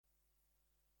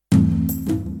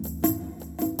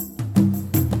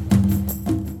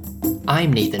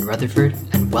I'm Nathan Rutherford,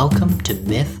 and welcome to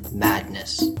Myth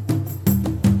Madness.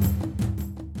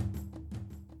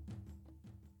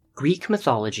 Greek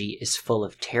mythology is full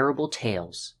of terrible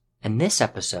tales, and this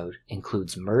episode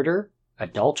includes murder,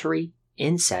 adultery,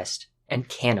 incest, and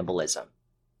cannibalism.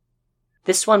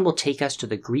 This one will take us to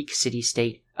the Greek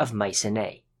city-state of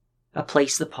Mycenae, a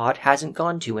place the pod hasn't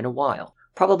gone to in a while,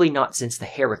 probably not since the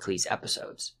Heracles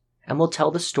episodes, and will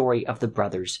tell the story of the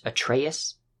brothers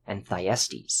Atreus and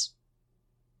Thyestes.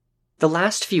 The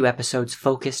last few episodes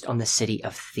focused on the city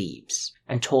of Thebes,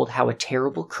 and told how a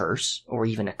terrible curse, or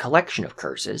even a collection of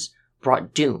curses,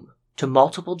 brought doom to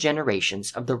multiple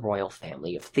generations of the royal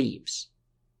family of Thebes.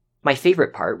 My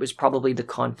favorite part was probably the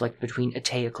conflict between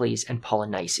Eteocles and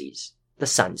Polynices, the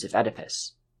sons of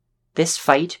Oedipus. This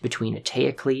fight between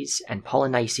Eteocles and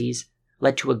Polynices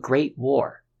led to a great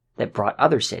war that brought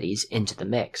other cities into the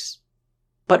mix.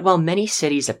 But while many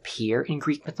cities appear in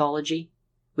Greek mythology,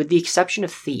 with the exception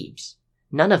of Thebes,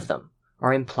 none of them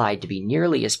are implied to be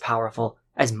nearly as powerful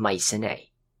as Mycenae.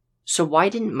 So why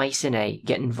didn't Mycenae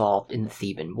get involved in the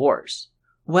Theban wars?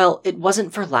 Well, it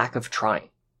wasn't for lack of trying.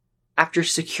 After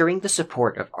securing the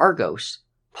support of Argos,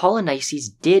 Polynices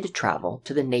did travel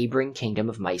to the neighboring kingdom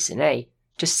of Mycenae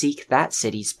to seek that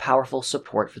city's powerful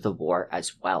support for the war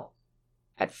as well.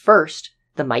 At first,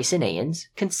 the Mycenaeans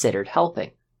considered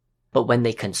helping, but when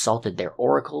they consulted their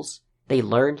oracles, they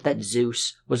learned that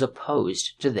Zeus was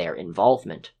opposed to their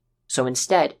involvement, so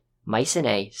instead,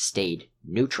 Mycenae stayed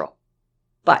neutral.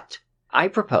 But I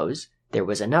propose there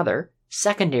was another,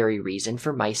 secondary reason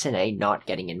for Mycenae not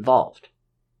getting involved.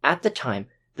 At the time,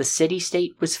 the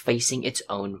city-state was facing its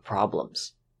own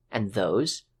problems, and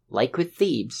those, like with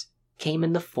Thebes, came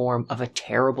in the form of a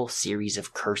terrible series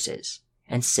of curses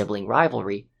and sibling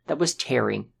rivalry that was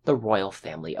tearing the royal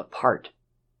family apart.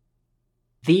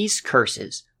 These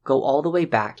curses go all the way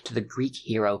back to the Greek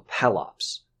hero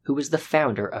Pelops, who was the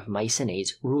founder of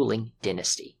Mycenae's ruling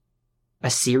dynasty.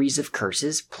 A series of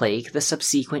curses plague the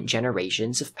subsequent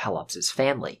generations of Pelops'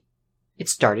 family. It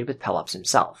started with Pelops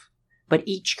himself, but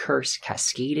each curse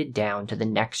cascaded down to the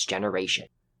next generation,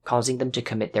 causing them to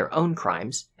commit their own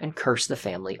crimes and curse the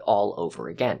family all over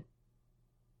again.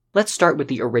 Let's start with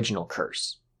the original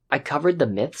curse. I covered the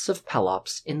myths of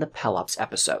Pelops in the Pelops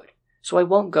episode, so I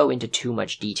won't go into too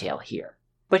much detail here.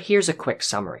 But here's a quick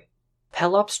summary.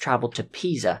 Pelops traveled to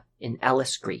Pisa in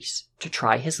Elis, Greece, to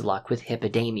try his luck with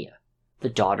Hippodamia, the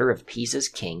daughter of Pisa's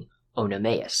king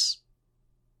Oenomaus.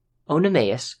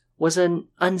 Oenomaus was an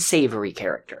unsavory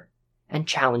character, and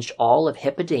challenged all of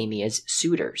Hippodamia's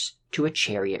suitors to a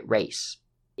chariot race.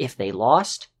 If they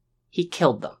lost, he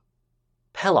killed them.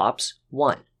 Pelops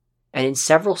won, and in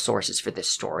several sources for this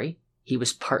story, he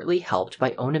was partly helped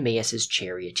by Oenomaus'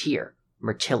 charioteer,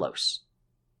 Myrtilos.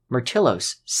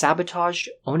 Myrtilos sabotaged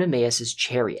Oenomaus'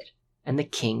 chariot, and the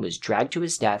king was dragged to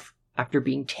his death after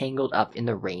being tangled up in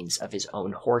the reins of his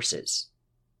own horses.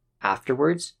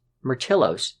 Afterwards,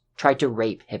 Myrtilos tried to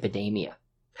rape Hippodamia.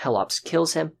 Pelops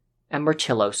kills him, and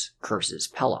Myrtilos curses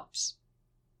Pelops.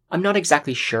 I'm not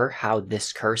exactly sure how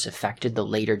this curse affected the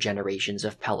later generations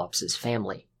of Pelops'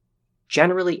 family.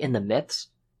 Generally in the myths,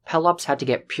 Pelops had to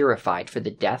get purified for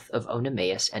the death of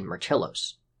Oenomaus and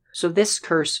Myrtilos, so this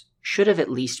curse should have at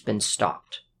least been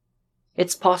stopped.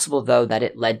 It's possible, though, that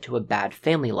it led to a bad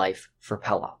family life for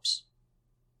Pelops.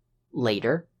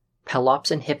 Later, Pelops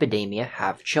and Hippodamia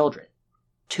have children.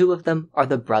 Two of them are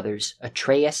the brothers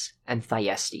Atreus and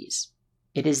Thyestes.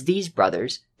 It is these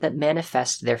brothers that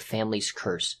manifest their family's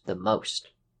curse the most.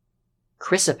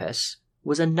 Chrysippus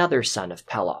was another son of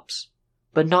Pelops,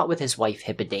 but not with his wife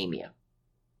Hippodamia.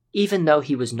 Even though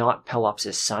he was not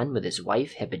Pelops' son with his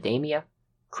wife Hippodamia,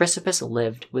 Chrysippus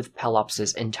lived with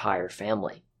Pelops' entire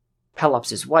family.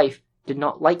 Pelops' wife did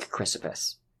not like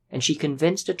Chrysippus, and she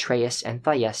convinced Atreus and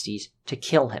Thyestes to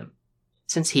kill him,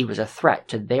 since he was a threat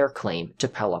to their claim to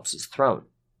Pelops' throne.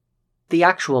 The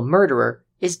actual murderer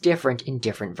is different in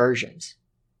different versions.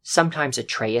 Sometimes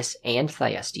Atreus and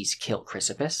Thyestes kill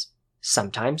Chrysippus,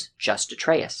 sometimes just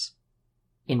Atreus.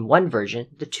 In one version,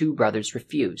 the two brothers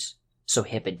refuse, so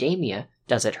Hippodamia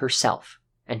does it herself,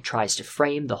 and tries to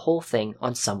frame the whole thing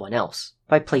on someone else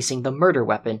by placing the murder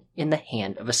weapon in the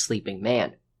hand of a sleeping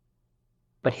man.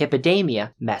 But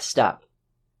Hippodamia messed up.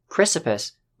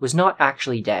 Chrysippus was not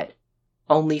actually dead,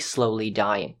 only slowly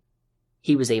dying.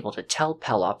 He was able to tell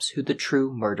Pelops who the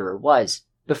true murderer was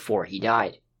before he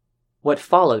died. What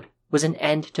followed was an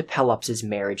end to Pelops'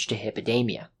 marriage to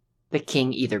Hippodamia. The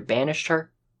king either banished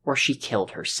her or she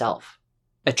killed herself.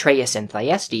 Atreus and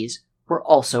Thyestes were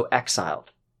also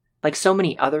exiled. Like so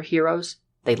many other heroes,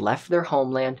 they left their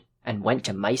homeland and went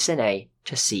to Mycenae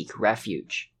to seek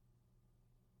refuge.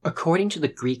 According to the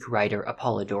Greek writer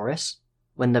Apollodorus,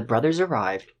 when the brothers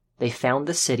arrived, they found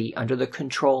the city under the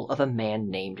control of a man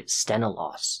named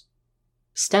Sthenelus.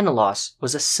 Sthenelus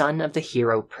was a son of the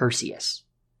hero Perseus.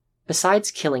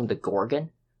 Besides killing the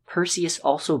Gorgon, Perseus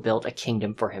also built a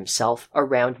kingdom for himself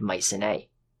around Mycenae.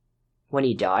 When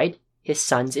he died, his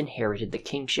sons inherited the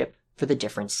kingship for the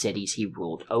different cities he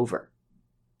ruled over.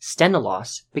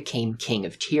 Sthenelus became king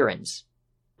of Tiryns,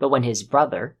 but when his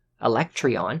brother,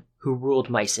 Electreon, who ruled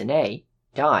Mycenae,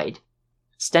 died,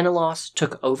 Sthenelus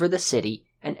took over the city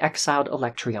and exiled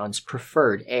Electreon's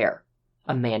preferred heir,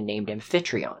 a man named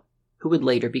Amphitryon, who would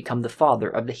later become the father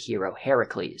of the hero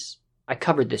Heracles. I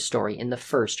covered this story in the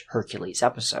first Hercules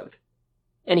episode.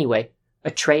 Anyway,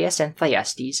 Atreus and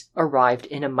Thyestes arrived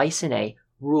in a Mycenae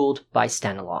ruled by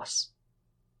Sthenelus.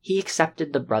 He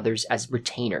accepted the brothers as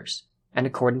retainers, and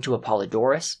according to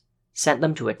Apollodorus, sent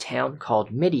them to a town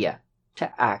called Mydia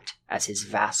to act as his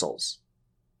vassals.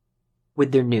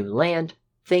 With their new land,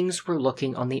 things were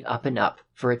looking on the up and up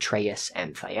for Atreus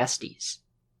and Thyestes.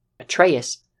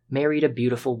 Atreus married a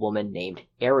beautiful woman named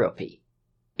Arope.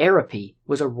 Arope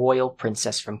was a royal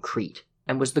princess from Crete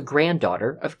and was the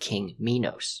granddaughter of King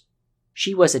Minos.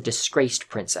 She was a disgraced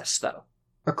princess, though.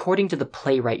 According to the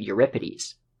playwright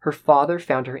Euripides, her father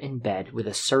found her in bed with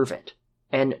a servant,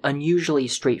 an unusually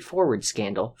straightforward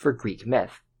scandal for Greek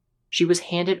myth. She was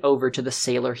handed over to the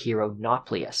sailor hero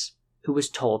Nauplius, who was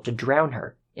told to drown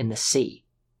her in the sea.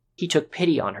 He took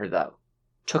pity on her, though,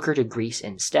 took her to Greece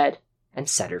instead, and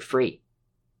set her free.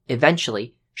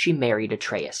 Eventually, she married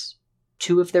Atreus.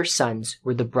 Two of their sons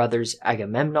were the brothers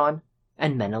Agamemnon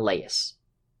and Menelaus.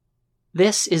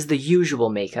 This is the usual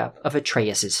makeup of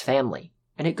Atreus's family,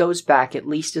 and it goes back at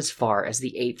least as far as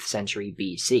the 8th century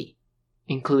BC,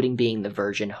 including being the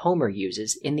version Homer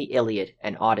uses in the Iliad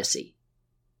and Odyssey.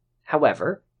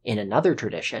 However, in another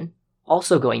tradition,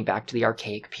 also going back to the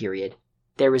Archaic period,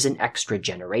 there is an extra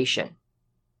generation.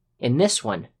 In this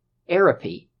one,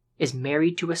 Arope is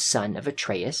married to a son of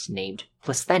Atreus named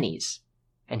Plisthenes,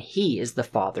 and he is the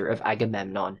father of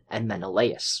Agamemnon and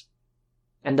Menelaus.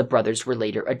 And the brothers were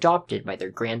later adopted by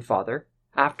their grandfather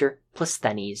after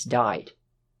Plisthenes died.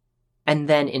 And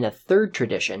then in a third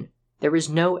tradition, there is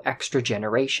no extra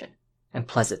generation, and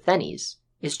Plisthenes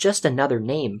is just another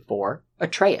name for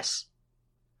Atreus.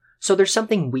 So there's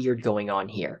something weird going on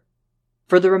here.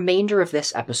 For the remainder of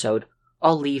this episode,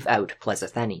 I'll leave out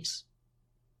Plisthenes.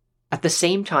 At the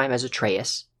same time as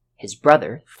Atreus, his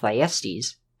brother,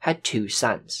 Thyestes, had two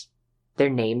sons. Their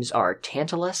names are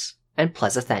Tantalus and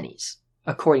Plisthenes,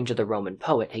 according to the Roman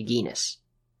poet Hyginus.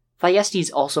 Thyestes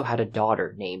also had a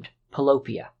daughter named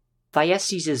Pelopia.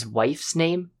 Thyestes' wife's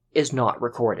name is not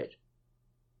recorded.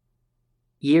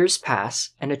 Years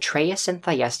pass, and Atreus and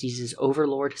Thyestes'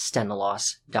 overlord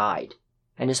Sthenelus died,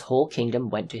 and his whole kingdom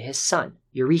went to his son,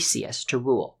 Eurystheus, to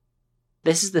rule.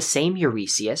 This is the same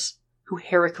Eurystheus who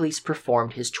Heracles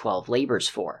performed his 12 labors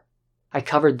for. I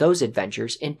covered those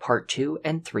adventures in Part 2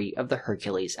 and 3 of the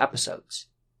Hercules episodes.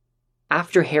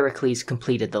 After Heracles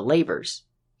completed the labors,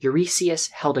 Eurystheus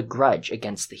held a grudge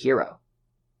against the hero.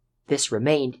 This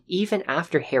remained even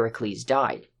after Heracles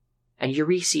died, and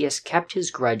Eurystheus kept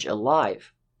his grudge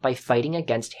alive by fighting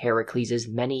against Heracles'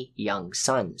 many young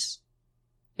sons.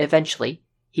 Eventually,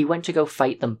 he went to go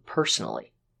fight them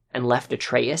personally, and left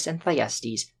Atreus and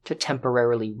Thyestes to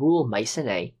temporarily rule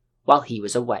Mycenae while he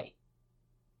was away.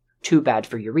 Too bad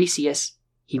for Eurystheus,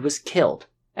 he was killed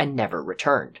and never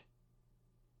returned.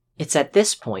 It's at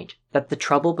this point that the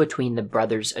trouble between the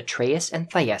brothers Atreus and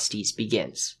Thyestes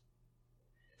begins.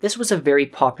 This was a very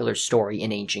popular story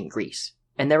in ancient Greece,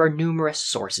 and there are numerous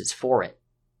sources for it.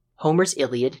 Homer's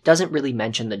Iliad doesn't really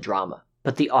mention the drama,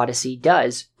 but the Odyssey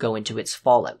does go into its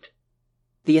fallout.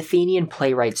 The Athenian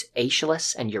playwrights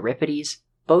Aeschylus and Euripides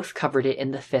both covered it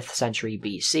in the 5th century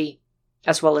BC,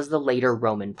 as well as the later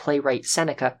Roman playwright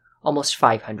Seneca almost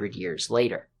 500 years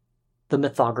later. The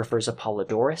mythographers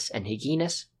Apollodorus and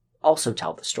Hyginus also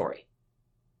tell the story.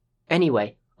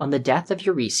 Anyway, on the death of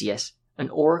Eurystheus, an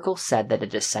oracle said that a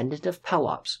descendant of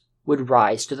Pelops would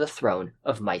rise to the throne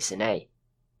of Mycenae.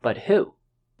 But who?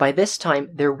 By this time,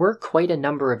 there were quite a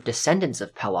number of descendants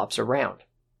of Pelops around.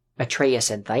 Atreus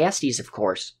and Thyestes, of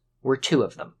course, were two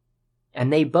of them,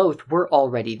 and they both were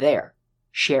already there,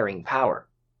 sharing power.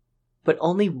 But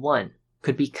only one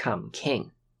could become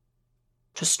king.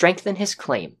 To strengthen his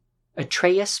claim,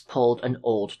 Atreus pulled an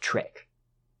old trick.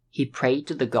 He prayed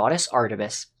to the goddess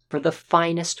Artemis for the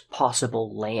finest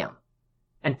possible lamb,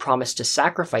 and promised to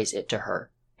sacrifice it to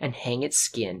her and hang its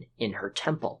skin in her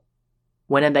temple.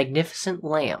 When a magnificent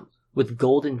lamb with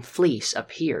golden fleece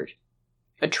appeared,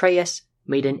 Atreus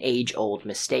made an age-old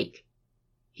mistake.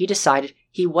 He decided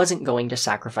he wasn't going to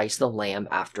sacrifice the lamb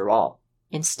after all.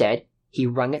 Instead, he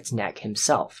wrung its neck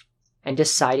himself, and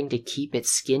deciding to keep its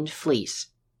skinned fleece,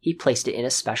 he placed it in a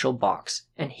special box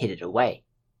and hid it away.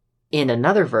 In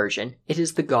another version, it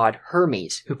is the god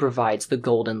Hermes who provides the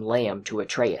golden lamb to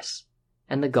Atreus,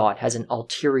 and the god has an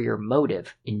ulterior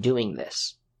motive in doing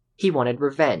this. He wanted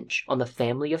revenge on the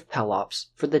family of Pelops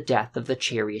for the death of the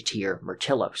charioteer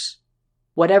Myrtilos.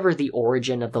 Whatever the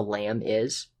origin of the lamb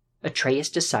is, Atreus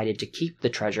decided to keep the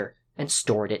treasure and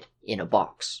stored it in a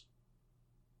box.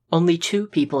 Only 2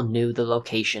 people knew the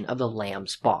location of the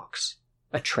lamb's box,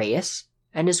 Atreus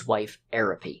and his wife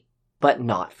Eripe, but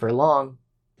not for long,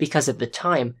 because at the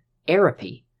time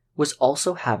Eripe was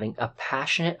also having a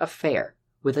passionate affair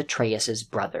with Atreus's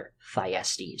brother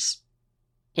Thyestes.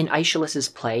 In Aeschylus's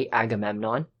play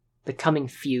Agamemnon, the coming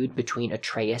feud between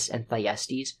Atreus and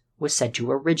Thyestes was said to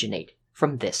originate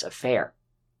from this affair.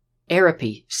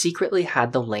 Eripe secretly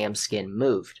had the lambskin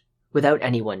moved, without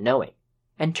anyone knowing,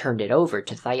 and turned it over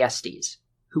to Thyestes,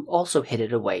 who also hid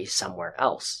it away somewhere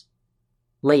else.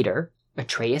 Later,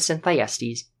 Atreus and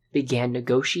Thyestes began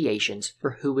negotiations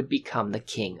for who would become the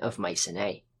king of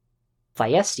Mycenae.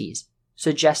 Thyestes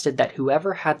suggested that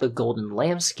whoever had the golden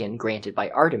lambskin granted by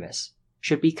Artemis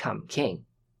should become king.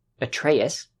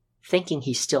 Atreus, thinking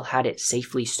he still had it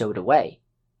safely stowed away,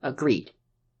 agreed.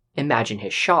 Imagine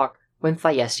his shock when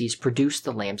Thyestes produced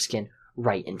the lambskin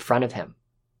right in front of him.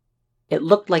 It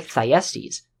looked like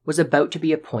Thyestes was about to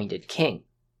be appointed king.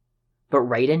 But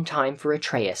right in time for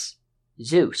Atreus,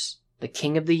 Zeus, the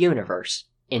king of the universe,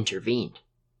 intervened.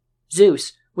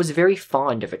 Zeus was very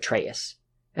fond of Atreus,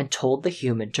 and told the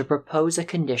human to propose a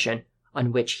condition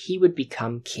on which he would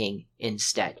become king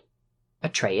instead.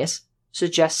 Atreus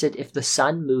suggested if the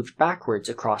sun moved backwards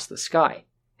across the sky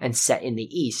and set in the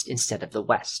east instead of the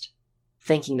west.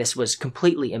 Thinking this was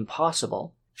completely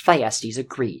impossible, Thyestes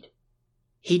agreed.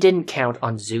 He didn't count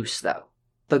on Zeus, though.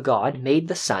 The god made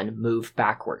the sun move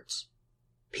backwards.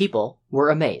 People were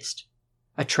amazed.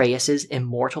 Atreus's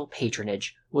immortal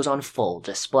patronage was on full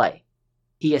display.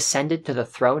 He ascended to the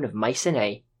throne of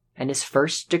Mycenae, and his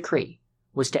first decree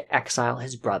was to exile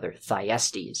his brother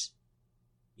Thyestes.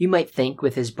 You might think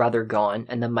with his brother gone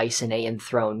and the Mycenaean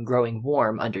throne growing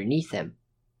warm underneath him,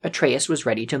 Atreus was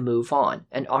ready to move on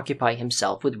and occupy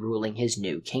himself with ruling his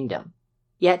new kingdom.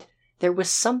 Yet there was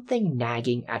something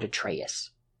nagging at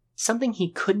Atreus, something he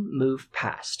couldn't move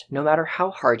past no matter how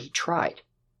hard he tried.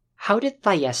 How did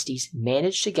Thyestes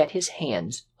manage to get his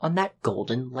hands on that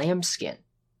golden lambskin?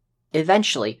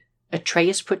 Eventually,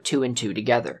 Atreus put 2 and 2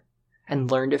 together, and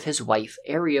learned of his wife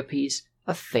Eripe's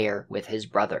affair with his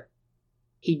brother.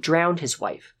 He drowned his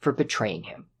wife for betraying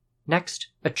him. Next,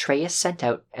 Atreus sent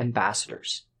out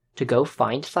ambassadors to go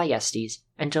find Thyestes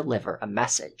and deliver a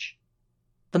message.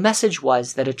 The message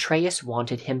was that Atreus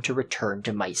wanted him to return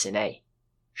to Mycenae.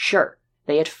 Sure,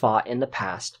 they had fought in the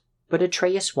past, but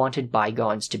Atreus wanted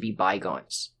bygones to be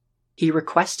bygones. He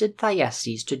requested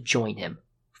Thyestes to join him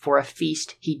for a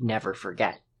feast he'd never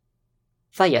forget.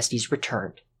 Thyestes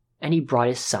returned, and he brought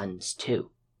his sons too.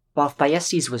 While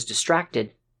Thyestes was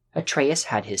distracted, Atreus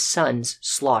had his sons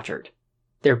slaughtered,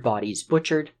 their bodies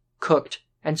butchered, cooked,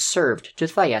 and served to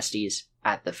Thyestes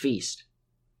at the feast.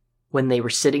 When they were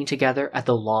sitting together at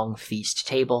the long feast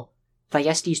table,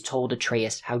 Thyestes told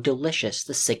Atreus how delicious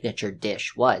the signature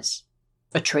dish was.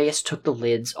 Atreus took the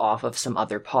lids off of some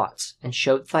other pots and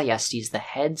showed Thyestes the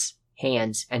heads,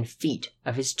 hands, and feet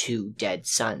of his 2 dead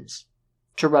sons.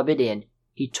 To rub it in,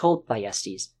 he told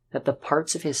Thyestes that the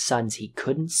parts of his sons he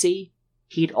couldn't see,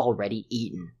 he'd already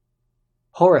eaten.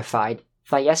 Horrified,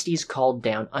 Thyestes called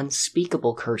down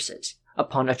unspeakable curses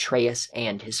upon Atreus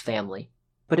and his family,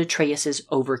 but Atreus's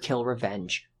overkill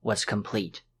revenge was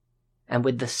complete, and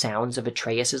with the sounds of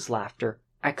Atreus's laughter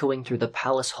echoing through the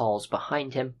palace halls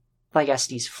behind him,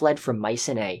 Thyestes fled from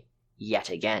Mycenae yet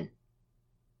again.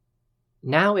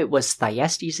 Now it was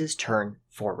Thyestes' turn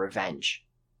for revenge.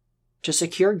 To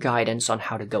secure guidance on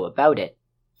how to go about it,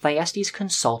 Thyestes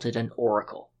consulted an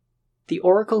oracle. The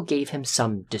oracle gave him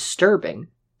some disturbing,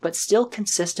 but still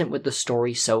consistent with the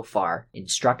story so far,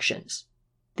 instructions.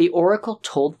 The oracle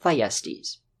told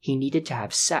Thyestes he needed to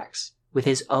have sex with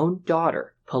his own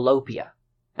daughter, Pelopia,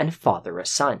 and father a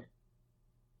son.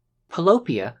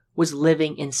 Pelopia was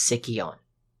living in Sicyon,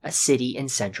 a city in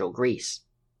central Greece.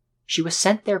 She was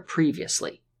sent there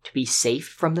previously to be safe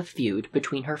from the feud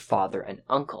between her father and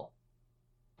uncle.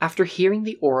 After hearing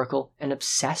the oracle and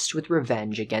obsessed with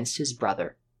revenge against his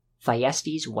brother,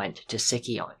 Thyestes went to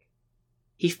Sicyon.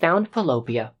 He found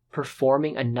Pelopia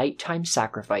performing a nighttime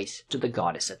sacrifice to the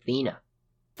goddess Athena.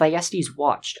 Thyestes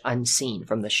watched unseen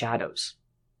from the shadows.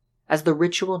 As the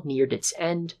ritual neared its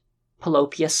end,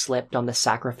 Pelopia slipped on the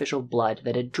sacrificial blood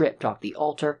that had dripped off the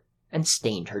altar and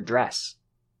stained her dress.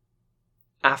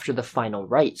 After the final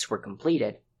rites were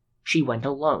completed, she went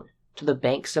alone to the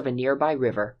banks of a nearby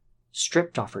river,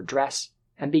 stripped off her dress,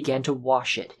 and began to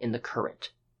wash it in the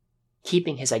current.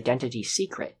 Keeping his identity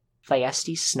secret,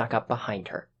 Thyestes snuck up behind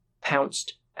her,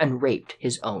 pounced, and raped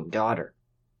his own daughter.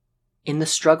 In the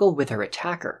struggle with her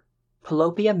attacker,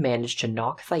 Pelopia managed to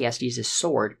knock Thyestes'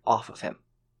 sword off of him.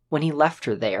 When he left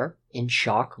her there, in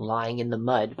shock lying in the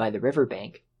mud by the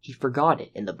riverbank, he forgot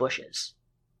it in the bushes.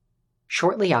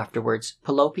 Shortly afterwards,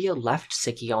 Pelopia left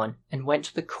Sicyon and went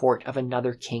to the court of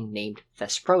another king named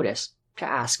Thesprotus to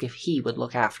ask if he would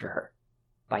look after her.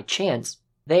 By chance,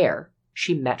 there,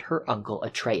 she met her uncle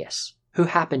Atreus, who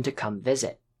happened to come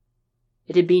visit.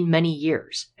 It had been many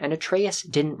years, and Atreus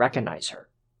didn't recognize her.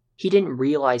 He didn't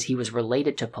realize he was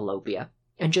related to Pelopia,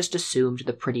 and just assumed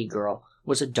the pretty girl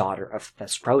was a daughter of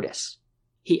Thesprotus.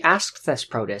 He asked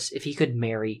Thesprotus if he could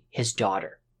marry his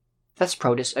daughter.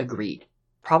 Thesprotus agreed,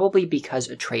 probably because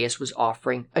Atreus was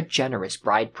offering a generous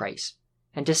bride price,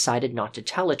 and decided not to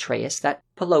tell Atreus that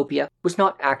Pelopia was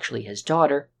not actually his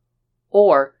daughter,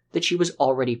 or that she was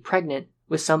already pregnant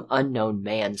with some unknown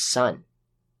man's son.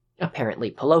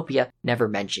 Apparently Pelopia never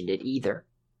mentioned it either.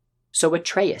 So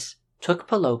Atreus took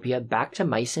Pelopia back to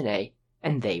Mycenae,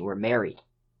 and they were married.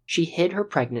 She hid her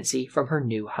pregnancy from her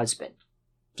new husband,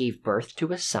 gave birth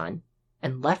to a son,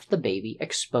 and left the baby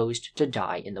exposed to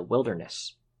die in the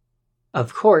wilderness.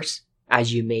 Of course,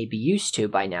 as you may be used to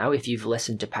by now if you've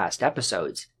listened to past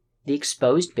episodes, the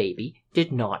exposed baby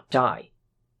did not die,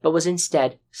 but was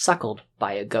instead suckled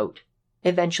by a goat.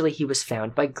 Eventually he was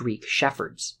found by Greek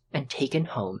shepherds and taken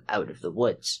home out of the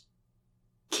woods.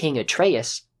 King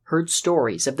Atreus heard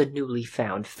stories of the newly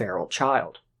found feral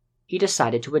child. He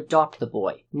decided to adopt the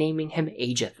boy, naming him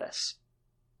Aegisthus.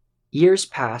 Years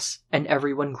pass and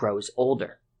everyone grows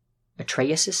older.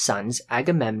 Atreus' sons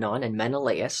Agamemnon and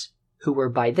Menelaus, who were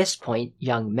by this point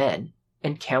young men,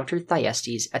 encountered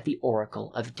Thyestes at the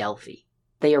Oracle of Delphi.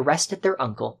 They arrested their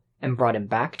uncle and brought him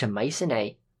back to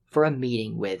Mycenae for a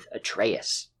meeting with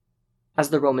Atreus. As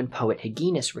the Roman poet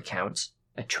Hyginus recounts,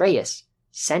 Atreus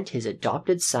sent his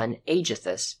adopted son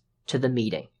Aegisthus to the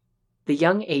meeting. The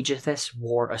young Aegisthus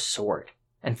wore a sword,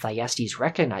 and Thyestes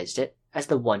recognized it as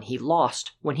the one he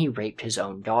lost when he raped his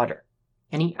own daughter,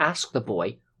 and he asked the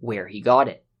boy where he got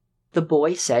it. The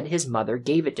boy said his mother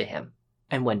gave it to him,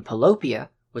 and when Pelopia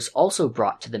was also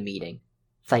brought to the meeting,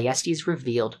 Thyestes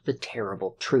revealed the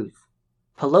terrible truth.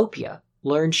 Pelopia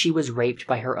learned she was raped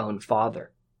by her own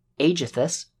father.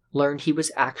 Aegisthus learned he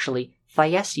was actually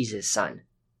Thyestes' son.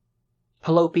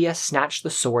 Pelopia snatched the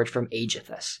sword from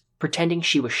Aegisthus, pretending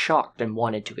she was shocked and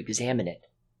wanted to examine it,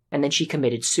 and then she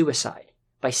committed suicide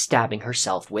by stabbing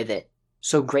herself with it.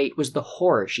 So great was the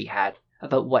horror she had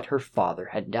about what her father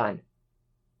had done.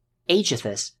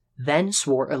 Aegisthus then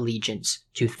swore allegiance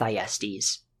to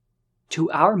Thyestes.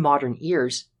 To our modern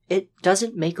ears, it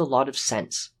doesn't make a lot of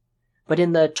sense, but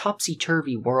in the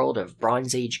topsy-turvy world of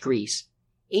Bronze Age Greece,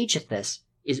 Aegisthus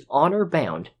is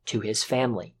honor-bound to his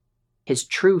family, his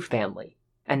true family,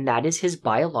 and that is his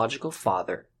biological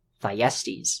father,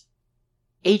 Thyestes.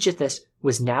 Aegisthus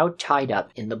was now tied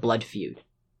up in the blood feud,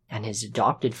 and his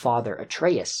adopted father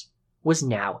Atreus was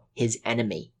now his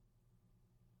enemy.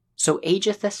 So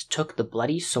Aegisthus took the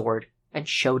bloody sword and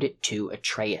showed it to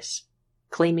Atreus,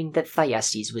 claiming that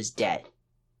Thyestes was dead.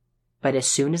 But as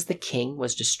soon as the king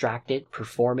was distracted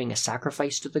performing a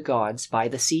sacrifice to the gods by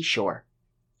the seashore,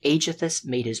 Aegisthus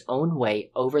made his own way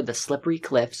over the slippery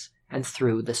cliffs and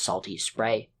through the salty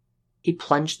spray. He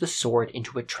plunged the sword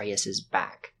into Atreus'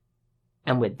 back.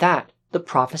 And with that, the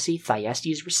prophecy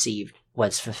Thyestes received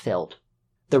was fulfilled.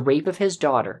 The rape of his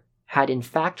daughter had in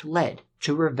fact led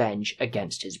to revenge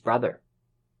against his brother.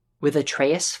 With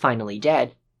Atreus finally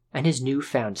dead, and his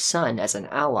newfound son as an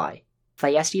ally,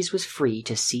 Thyestes was free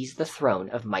to seize the throne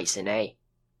of Mycenae.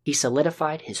 He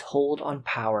solidified his hold on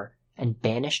power and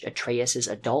banished Atreus'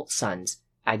 adult sons,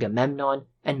 Agamemnon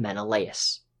and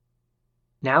Menelaus.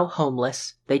 Now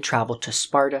homeless, they traveled to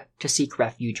Sparta to seek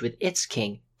refuge with its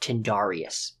king,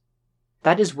 Tyndareus.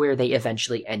 That is where they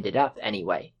eventually ended up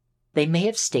anyway. They may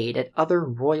have stayed at other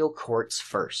royal courts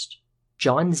first.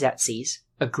 John Tzetzes,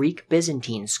 a Greek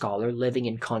Byzantine scholar living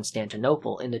in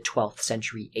Constantinople in the 12th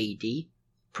century AD,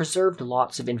 preserved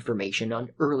lots of information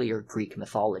on earlier Greek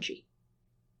mythology.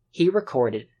 He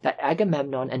recorded that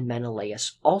Agamemnon and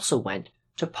Menelaus also went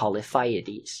to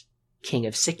Polypheides, king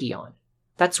of Sicyon.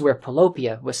 That's where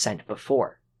Pelopia was sent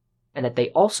before, and that they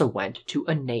also went to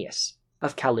Aeneas,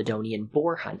 of Caledonian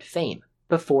boar hunt fame,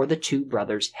 before the two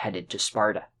brothers headed to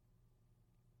Sparta.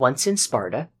 Once in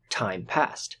Sparta, time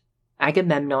passed.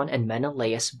 Agamemnon and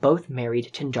Menelaus both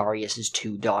married Tyndareus'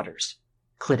 two daughters,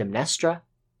 Clytemnestra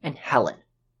and Helen.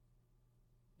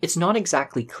 It's not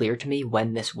exactly clear to me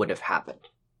when this would have happened.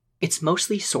 It's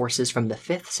mostly sources from the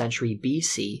 5th century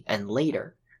BC and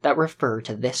later that refer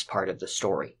to this part of the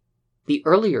story. The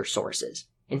earlier sources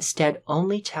instead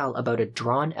only tell about a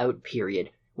drawn-out period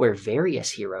where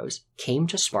various heroes came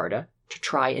to Sparta to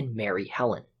try and marry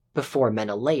Helen, before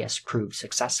Menelaus proved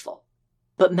successful.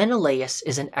 But Menelaus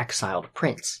is an exiled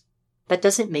prince. That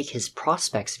doesn't make his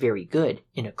prospects very good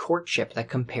in a courtship that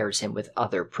compares him with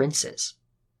other princes.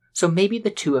 So maybe the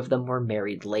two of them were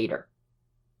married later.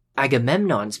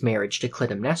 Agamemnon's marriage to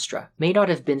Clytemnestra may not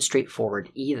have been straightforward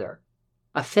either.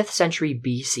 A 5th century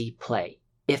BC play,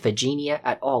 Iphigenia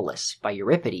at Aulis by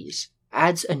Euripides,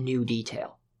 adds a new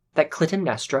detail, that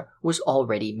Clytemnestra was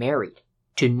already married,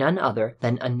 to none other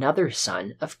than another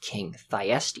son of King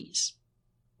Thyestes.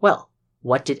 Well,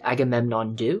 what did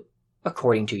Agamemnon do?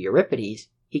 According to Euripides,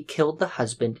 he killed the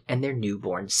husband and their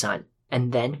newborn son,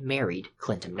 and then married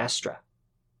Clytemnestra.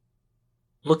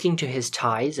 Looking to his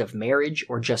ties of marriage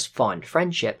or just fond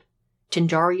friendship,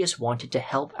 Tyndareus wanted to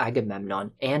help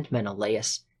Agamemnon and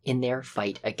Menelaus in their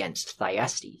fight against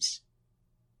Thyestes.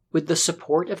 With the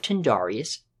support of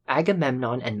Tyndareus,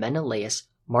 Agamemnon and Menelaus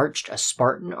marched a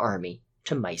Spartan army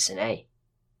to Mycenae.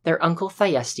 Their uncle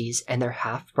Thyestes and their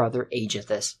half-brother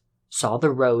Aegisthus saw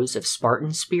the rows of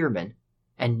Spartan spearmen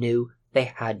and knew they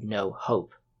had no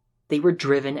hope. They were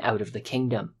driven out of the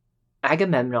kingdom.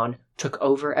 Agamemnon took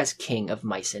over as king of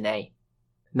Mycenae.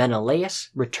 Menelaus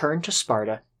returned to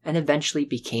Sparta and eventually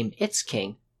became its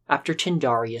king after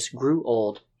Tyndareus grew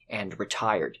old and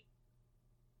retired.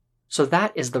 So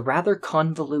that is the rather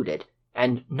convoluted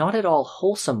and not at all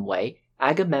wholesome way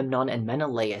Agamemnon and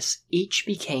Menelaus each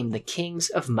became the kings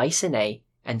of Mycenae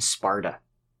and Sparta.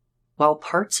 While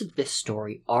parts of this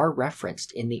story are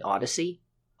referenced in the Odyssey,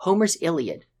 Homer's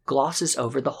Iliad glosses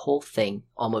over the whole thing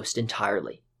almost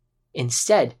entirely.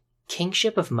 Instead,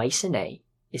 kingship of Mycenae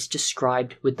is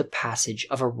described with the passage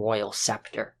of a royal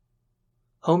scepter.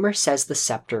 Homer says the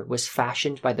scepter was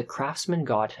fashioned by the craftsman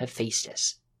god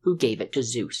Hephaestus, who gave it to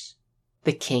Zeus.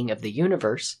 The king of the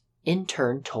universe, in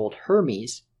turn, told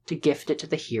Hermes to gift it to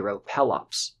the hero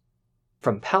Pelops.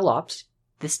 From Pelops,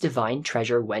 this divine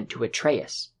treasure went to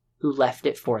Atreus, who left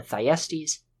it for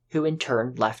Thyestes, who in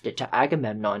turn left it to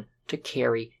Agamemnon to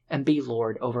carry and be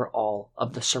lord over all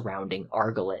of the surrounding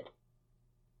Argolid.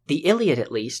 The Iliad,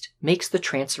 at least, makes the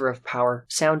transfer of power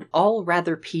sound all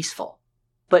rather peaceful.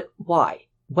 But why?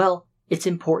 Well, it's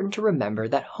important to remember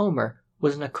that Homer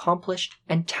was an accomplished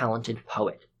and talented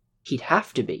poet. He'd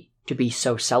have to be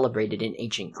so celebrated in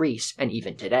ancient Greece and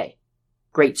even today.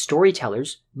 Great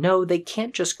storytellers know they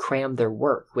can't just cram their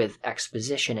work with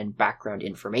exposition and background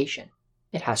information.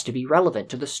 It has to be relevant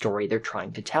to the story they're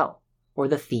trying to tell, or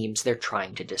the themes they're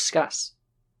trying to discuss.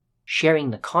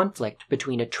 Sharing the conflict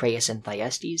between Atreus and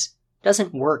Thyestes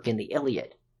doesn't work in the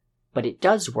Iliad, but it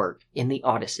does work in the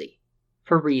Odyssey,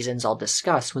 for reasons I'll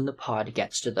discuss when the pod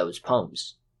gets to those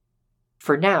poems.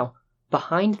 For now,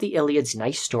 behind the Iliad's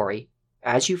nice story,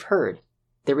 as you've heard,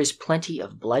 there is plenty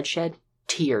of bloodshed,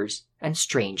 tears, and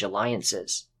strange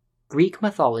alliances. Greek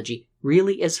mythology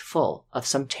really is full of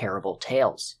some terrible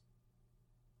tales.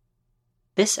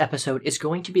 This episode is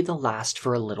going to be the last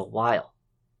for a little while.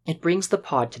 It brings the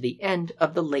pod to the end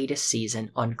of the latest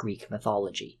season on Greek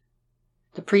mythology.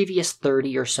 The previous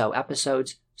 30 or so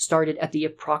episodes started at the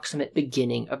approximate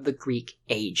beginning of the Greek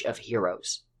Age of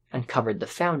Heroes, and covered the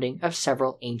founding of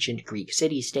several ancient Greek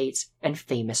city-states and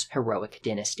famous heroic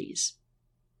dynasties.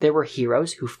 There were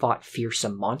heroes who fought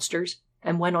fearsome monsters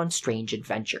and went on strange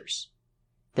adventures.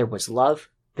 There was love,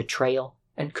 betrayal,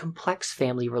 and complex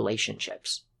family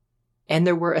relationships. And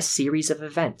there were a series of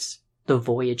events: the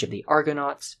voyage of the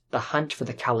Argonauts, the hunt for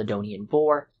the Caledonian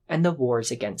boar, and the wars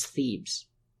against Thebes.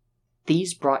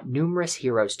 These brought numerous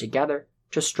heroes together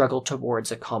to struggle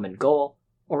towards a common goal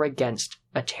or against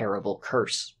a terrible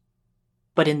curse.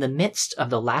 But in the midst of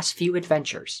the last few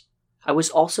adventures, I was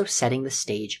also setting the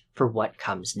stage for what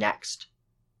comes next.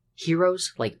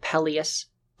 Heroes like Peleus,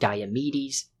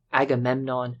 Diomedes,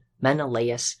 Agamemnon,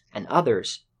 Menelaus, and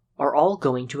others are all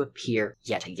going to appear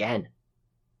yet again.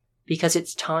 Because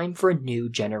it's time for a new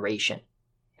generation,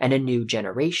 and a new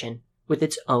generation with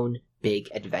its own big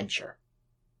adventure.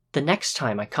 The next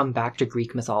time I come back to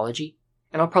Greek mythology,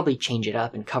 and I'll probably change it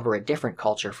up and cover a different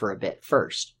culture for a bit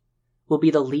first, will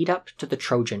be the lead-up to the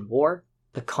Trojan War,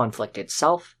 the conflict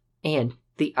itself, and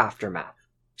the aftermath.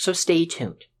 So stay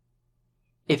tuned.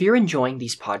 If you're enjoying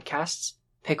these podcasts,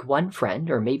 pick one friend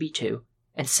or maybe two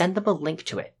and send them a link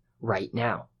to it right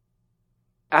now.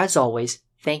 As always,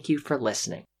 thank you for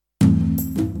listening.